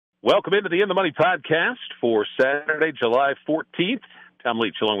Welcome into the In the Money podcast for Saturday, July 14th. Tom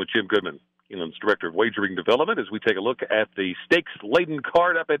Leach along with Jim Goodman, Keeneland's Director of Wagering Development, as we take a look at the stakes-laden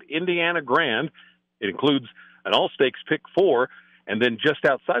card up at Indiana Grand. It includes an all-stakes pick 4, and then just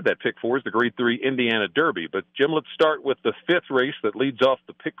outside that pick 4 is the Grade 3 Indiana Derby. But, Jim, let's start with the 5th race that leads off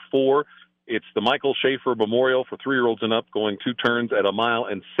the pick 4. It's the Michael Schaefer Memorial for 3-year-olds and up, going 2 turns at 1 mile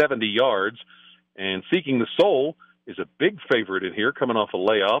and 70 yards. And Seeking the Soul is a big favorite in here, coming off a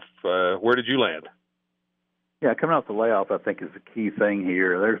layoff. Where did you land? Yeah, coming off the layoff, I think, is the key thing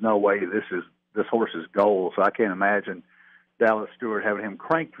here. There's no way this horse's goal, so I can't imagine Dallas Stewart having him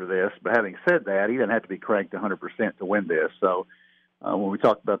cranked for this. But having said that, he doesn't have to be cranked 100% to win this. So when we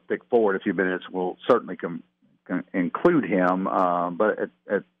talk about pick 4 in a few minutes, we'll certainly include him. But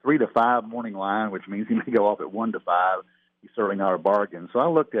at 3 to 5 morning line, which means he may go off at 1 to 5, he's certainly not a bargain. So I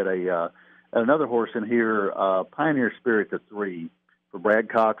looked at another horse in here, Pioneer Spirit at 3 for Brad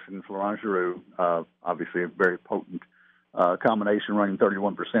Cox and Florent Giroux. Obviously a very potent combination, running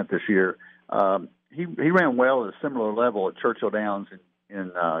 31% this year. He ran well at a similar level at Churchill Downs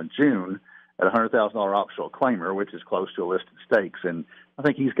in June at a $100,000 optional claimer, which is close to a listed stakes. And I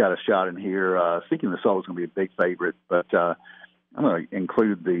think he's got a shot in here. Seeking the Soul is going to be a big favorite, but I'm going to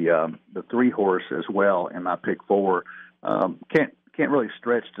include the 3 horse as well in my pick 4. Can't really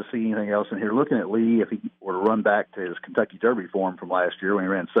stretch to see anything else in here. Looking at Lee, if he were to run back to his Kentucky Derby form from last year when he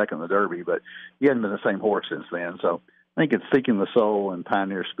ran second in the Derby, but he hasn't been the same horse since then. So I think it's Seeking the Soul and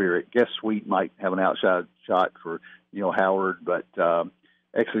Pioneer Spirit. Guess Sweet might have an outside shot for Neil Howard, but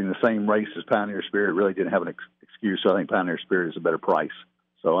exiting the same race as Pioneer Spirit really didn't have an excuse. So I think Pioneer Spirit is a better price.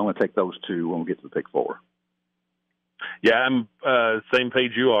 So I'm going to take those 2 when we get to the pick 4. Yeah, I'm same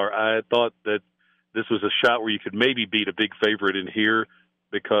page you are. I thought that this was a shot where you could maybe beat a big favorite in here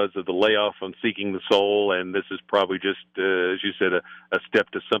because of the layoff on Seeking the Soul, and this is probably just, as you said, a step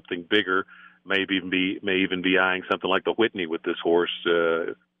to something bigger. May even be eyeing something like the Whitney with this horse,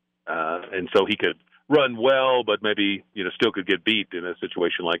 and so he could run well, but maybe still could get beat in a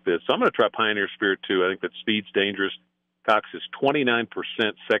situation like this. So I'm going to try Pioneer Spirit too. I think that speed's dangerous. Cox is 29%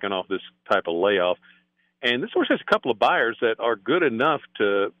 second off this type of layoff. And this horse has a couple of buyers that are good enough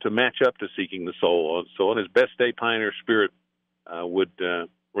to match up to Seeking the Soul. So on his best day, Pioneer Spirit would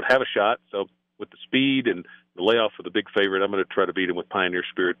have a shot. So with the speed and the layoff for the big favorite, I'm going to try to beat him with Pioneer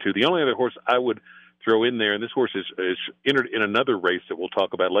Spirit too. The only other horse I would throw in there, and this horse is entered in another race that we'll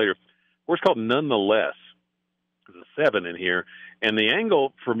talk about later, a horse called Nonetheless. There's a 7 in here. And the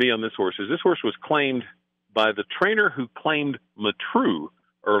angle for me on this horse is this horse was claimed by the trainer who claimed Matru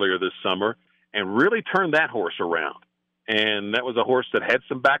earlier this summer, and really turned that horse around. And that was a horse that had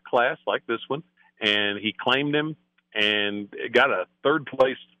some back class like this one, and he claimed him and got a 3rd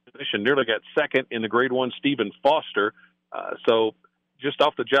place position, nearly got 2nd in the Grade 1 Stephen Foster. So just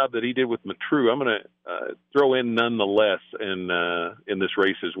off the job that he did with Matru, I'm going to throw in Nonetheless in this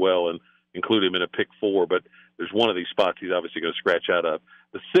race as well and include him in a pick 4. But there's one of these spots he's obviously going to scratch out of.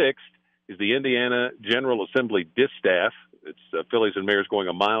 The 6th is the Indiana General Assembly Distaff. It's fillies and mares going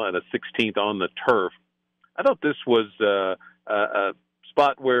 1 mile and a 16th on the turf. I thought this was a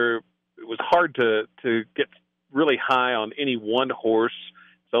spot where it was hard to get really high on any one horse.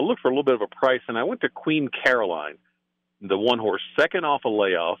 So I looked for a little bit of a price, and I went to Queen Caroline, the 1 horse, second off a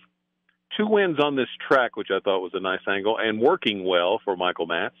layoff, 2 wins on this track, which I thought was a nice angle, and working well for Michael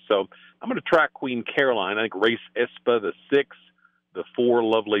Matz. So I'm going to track Queen Caroline. I think Race Espa, the 6, the 4,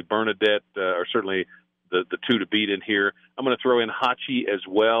 Lovely Bernadette, are certainly the 2 to beat in here. I'm going to throw in Hachi as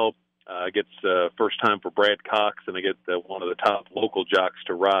well. Gets first time for Brad Cox, and I get one of the top local jocks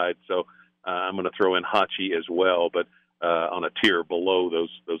to ride. So I'm going to throw in Hachi as well, but on a tier below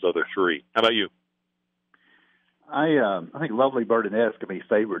those other 3. How about you? I think Lovely Bernadette can be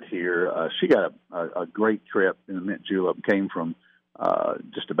favored here. She got a great trip in the Mint Julep, came from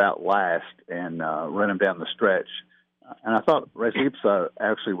just about last and ran him down the stretch. And I thought Race Ipsa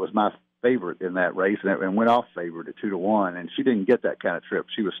actually was my favorite in that race and went off favored at 2 to 1, and she didn't get that kind of trip.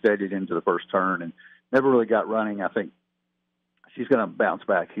 She was steadied into the first turn and never really got running. I think she's going to bounce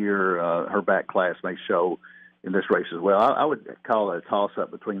back here. Her back class may show in this race as well. I would call it a toss-up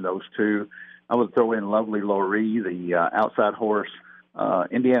between those 2. I would throw in Lovely Laurie, the outside horse,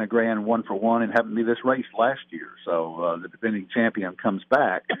 Indiana Grand 1 for 1, and happened to be this race last year. So the defending champion comes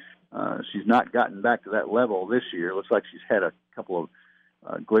back. She's not gotten back to that level this year. Looks like she's had a couple of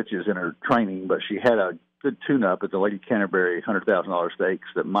glitches in her training, but she had a good tune-up at the Lady Canterbury $100,000 stakes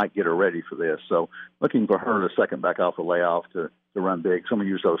that might get her ready for this. So looking for her to second back off the layoff to run big. So I'm going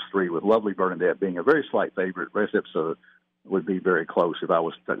to use those 3 with Lovely Bernadette being a very slight favorite. Race Ipsa would be very close if I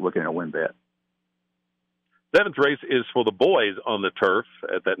was looking at a win bet. Seventh race is for the boys on the turf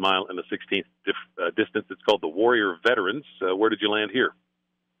at that mile and the 16th distance. It's called the Warrior Veterans. Where did you land here?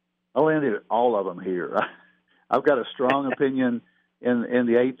 I landed all of them here. I've got a strong opinion in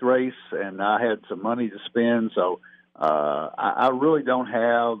the eighth race, and I had some money to spend, so I really don't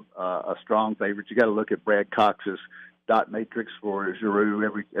have a strong favorite. You got to look at Brad Cox's dot matrix for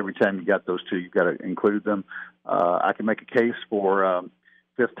Giroux. Every time you got those two, you got to include them. I can make a case for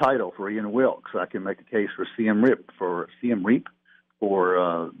fifth title for Ian Wilkes. I can make a case for CM Reap for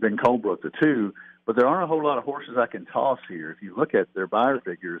Ben Colebrook, the two. But there aren't a whole lot of horses I can toss here. If you look at their buyer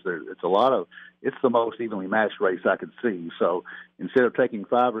figures, it's the most evenly matched race I could see. So instead of taking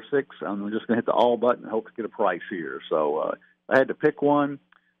 5 or 6, I'm just going to hit the all button and hope to get a price here. So if I had to pick one,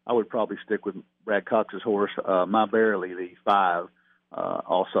 I would probably stick with Brad Cox's horse. My Barely, the 5,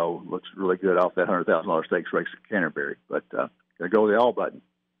 also looks really good off that $100,000 stakes race at Canterbury. But going to go with the all button.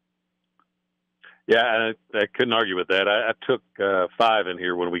 Yeah, I couldn't argue with that. I took 5 in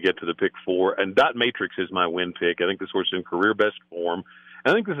here when we get to the pick 4, and Dot Matrix is my win pick. I think this horse is in career best form.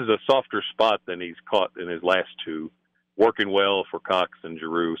 I think this is a softer spot than he's caught in his last 2, working well for Cox and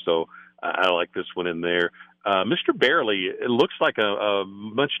Giroux. So I like this one in there. Mr. Barely, it looks like a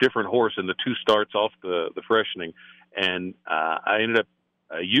much different horse in the 2 starts off the freshening, and I ended up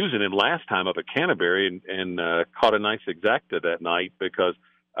using him last time up at Canterbury and caught a nice exacta that night because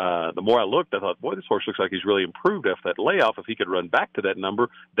the more I looked, I thought, boy, this horse looks like he's really improved after that layoff. If he could run back to that number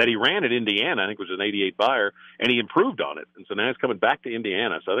that he ran at Indiana, I think it was an 88 buyer, and he improved on it. And so now he's coming back to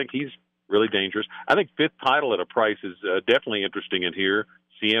Indiana. So I think he's really dangerous. I think fifth title at a price is definitely interesting in here.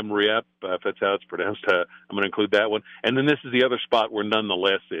 CM Riep, if that's how it's pronounced, I'm going to include that one. And then this is the other spot where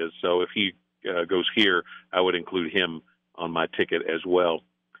Nonetheless is. So if he goes here, I would include him on my ticket as well.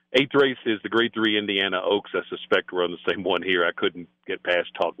 Eighth race is the Grade 3 Indiana Oaks. I suspect we're on the same one here. I couldn't get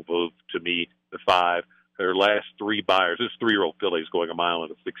past Talk to Me, the 5. Her last 3 buyers, this 3-year-old filly is going a mile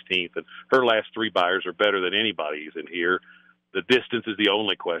and a 16th, and her last 3 buyers are better than anybody's in here. The distance is the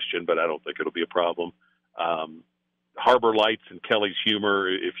only question, but I don't think it'll be a problem. Harbor Lights and Kelly's Humor,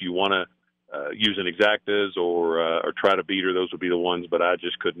 if you want to use an exactas or try to beat her, those would be the ones, but I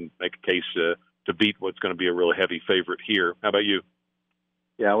just couldn't make a case to beat what's going to be a really heavy favorite here. How about you?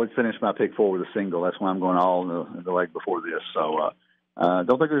 Yeah, I would finish my pick 4 with a single. That's why I'm going all in the leg before this. So don't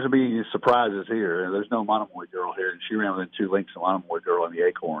think there's going to be any surprises here. There's no Monomoy Girl here, and she ran within 2 lengths of Monomoy Girl in the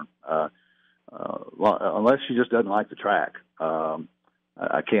Acorn. Unless she just doesn't like the track.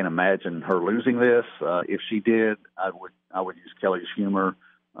 I can't imagine her losing this. If she did, I would use Kelly's Humor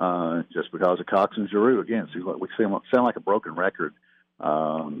just because of Cox and Giroux. Again, so we sound like a broken record,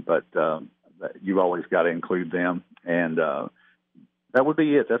 but you've always got to include them. And that would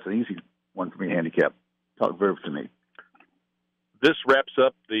be it. That's an easy one for me to handicap. Talk Verve to Me. This wraps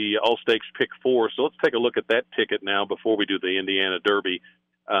up the All-Stakes Pick 4, so let's take a look at that ticket now before we do the Indiana Derby.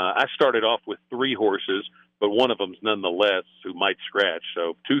 I started off with 3 horses, but one of them's Nonetheless, who might scratch.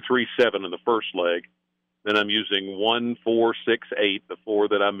 So 2, 3, 7 in the first leg. Then I'm using 1, 4, 6, 8, the 4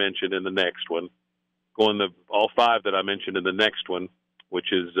 that I mentioned in the next one. Going all 5 that I mentioned in the next one,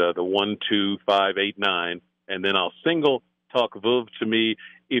 which is the 1, 2, 5, 8, 9. And then I'll single Talk Veuve to Me.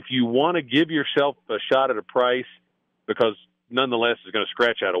 If you want to give yourself a shot at a price, because Nonetheless is going to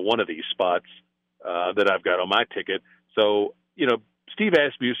scratch out of one of these spots that I've got on my ticket. So, Steve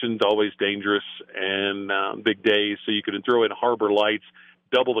Asmussen's always dangerous and big days, so you could throw in Harbor Lights,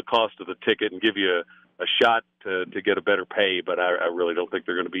 double the cost of the ticket, and give you a shot to get a better pay, but I really don't think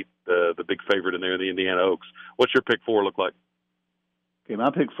they're going to beat the big favorite in there, the Indiana Oaks. What's your pick 4 look like? Okay,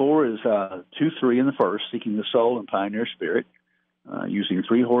 my pick 4 is 2, 3 in the first, Seeking the Soul and Pioneer Spirit. Using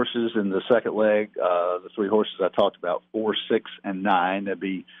 3 horses in the second leg, the 3 horses I talked about, 4, 6, and 9. That'd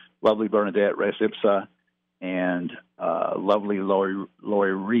be Lovely Bernadette, Res Ipsa, and Lovely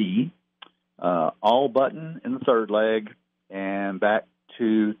Lori Ree. All Button in the third leg, and back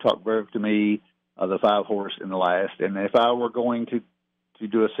to Talk Verve to Me, the 5 horse in the last. And if I were going to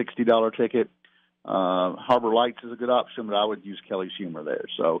do a $60 ticket, Harbor Lights is a good option, but I would use Kelly's Humor there.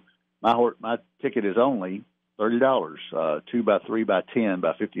 So my ticket is only $30, 2 by 3 by 10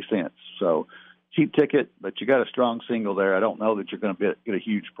 by 50 cents. So cheap ticket, but you got a strong single there. I don't know that you're going to get a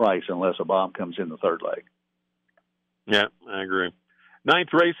huge price unless a bomb comes in the third leg. Yeah, I agree.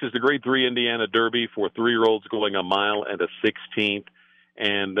 Ninth race is the Grade 3 Indiana Derby for 3-year-olds going a mile and a 16th.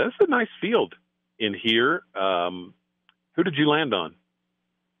 And that's a nice field in here. Who did you land on?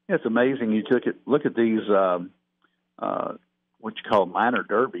 Yeah, it's amazing. You look at these, what you call minor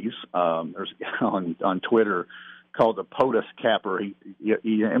derbies. There's a guy on Twitter called the POTUS Capper.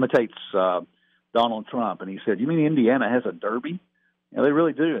 He imitates Donald Trump, and he said, "You mean Indiana has a derby?" Yeah, they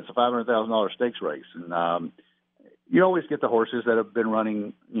really do. It's a $500,000 stakes race, and you always get the horses that have been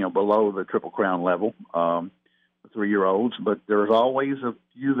running, below the Triple Crown level, the 3-year-olds, but there's always a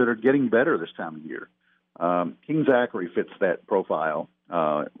few that are getting better this time of year. King Zachary fits that profile.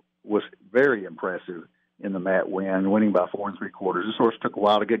 Was very impressive in the Matt win, winning by 4 3/4. This horse took a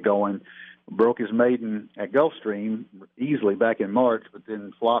while to get going, broke his maiden at Gulfstream easily back in March, but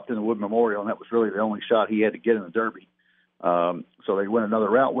then flopped in the Wood Memorial, and that was really the only shot he had to get in the Derby. So they went another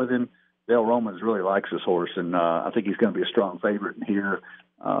route with him. Dale Romans really likes this horse, and I think he's going to be a strong favorite in here.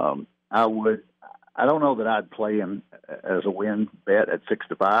 I don't know that I'd play him as a win bet at 6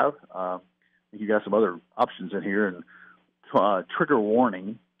 to 5. You got some other options in here, and Trigger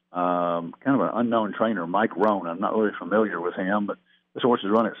Warning, kind of an unknown trainer, Mike Roan. I'm not really familiar with him, but this horse is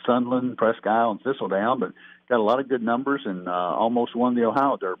run at Sunderland, Presque Isle, and Thistledown, but got a lot of good numbers and almost won the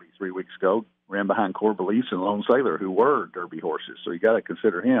Ohio Derby 3 weeks ago. Ran behind Core Beliefs and Lone Sailor, who were Derby horses, so you got to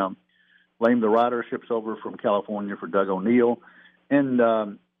consider him. Lame the Rider ships over from California for Doug O'Neill, and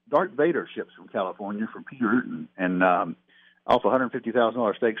Dark Vader ships from California for Peter Urton, and off a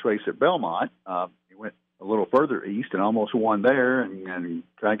 $150,000 stakes race at Belmont. He went a little further east and almost won there, and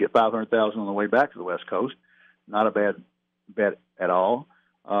trying to get $500,000 on the way back to the West Coast. Not a bad bet at all.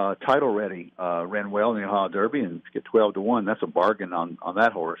 Title Ready ran well in the Ohio Derby and get 12 to 1. That's a bargain on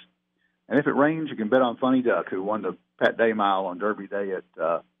that horse. And if it rains, you can bet on Funny Duck, who won the Pat Day Mile on Derby Day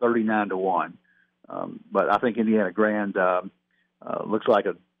at 39 to 1. But I think Indiana Grand looks like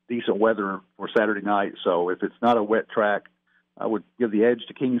a decent weather for Saturday night. So if it's not a wet track, I would give the edge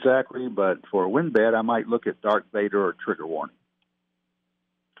to King Zachary. But for a win bet, I might look at Dark Vader or Trigger Warning.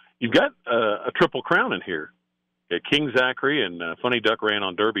 You've got a Triple Crown in here. King Zachary and Funny Duck ran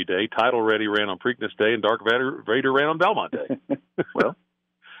on Derby Day. Title Ready ran on Preakness Day, and Dark Vader ran on Belmont Day. Well,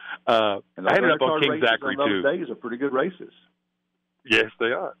 I ended up on King Zachary on too. Those days are pretty good races. Yes, they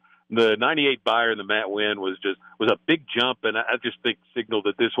are. The 98 Buyer in the Matt win was a big jump, and I just think signaled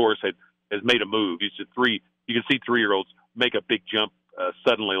that this horse has made a move. You can see 3-year-olds make a big jump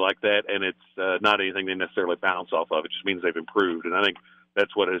suddenly like that, and it's not anything they necessarily bounce off of. It just means they've improved, and I think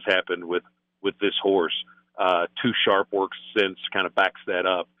that's what has happened with this horse. 2 sharp works since kind of backs that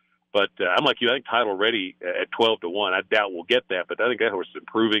up. But I'm like you. I think Title Ready at 12 to 1. I doubt we'll get that, but I think that horse is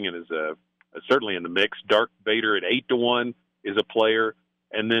improving and is certainly in the mix. Dark Vader at 8 to 1 is a player,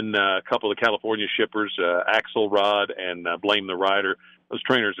 and then a couple of California shippers, Axelrod and Blame the Rider. Those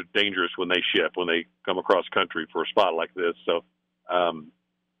trainers are dangerous when they ship, when they come across country for a spot like this. So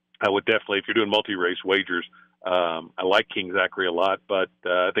I would definitely, if you're doing multi-race wagers, I like King Zachary a lot, but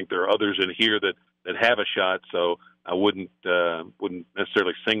I think there are others in here that have a shot. So I wouldn't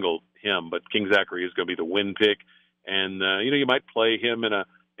necessarily single him, but King Zachary is going to be the win pick, and you might play him in an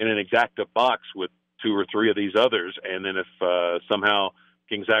exacta box with 2 or 3 of these others, and then if somehow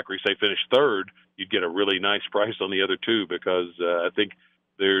King Zachary say finished third, you'd get a really nice price on the other 2, because I think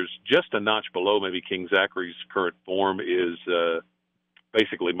there's just a notch below maybe King Zachary's current form is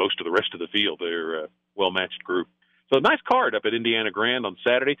basically most of the rest of the field. They're a well-matched group. So a nice card up at Indiana Grand on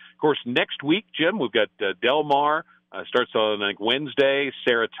Saturday. Of course, next week, Jim, we've got Del Mar starts on, I think, Wednesday,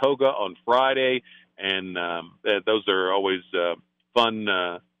 Saratoga on Friday, and those are always fun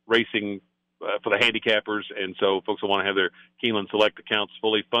racing for the handicappers. And so folks will want to have their Keeneland Select accounts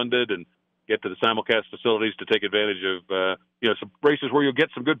fully funded and get to the simulcast facilities to take advantage of some races where you'll get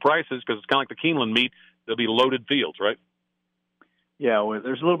some good prices, because it's kind of like the Keeneland meet. There'll be loaded fields, right? Yeah, well,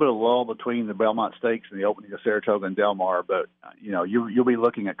 there's a little bit of lull between the Belmont Stakes and the opening of Saratoga and Del Mar, but you'll be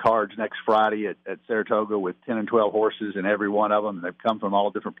looking at cards next Friday at Saratoga with 10 and 12 horses in every one of them. They've come from all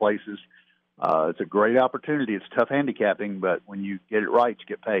different places. It's a great opportunity. It's tough handicapping, but when you get it right, you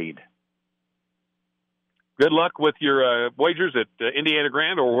get paid. Good luck with your wagers at Indiana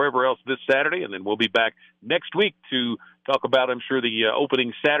Grand or wherever else this Saturday, and then we'll be back next week to talk about, I'm sure, the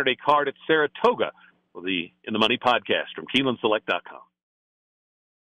opening Saturday card at Saratoga for the In the Money podcast from KeenelandSelect.com.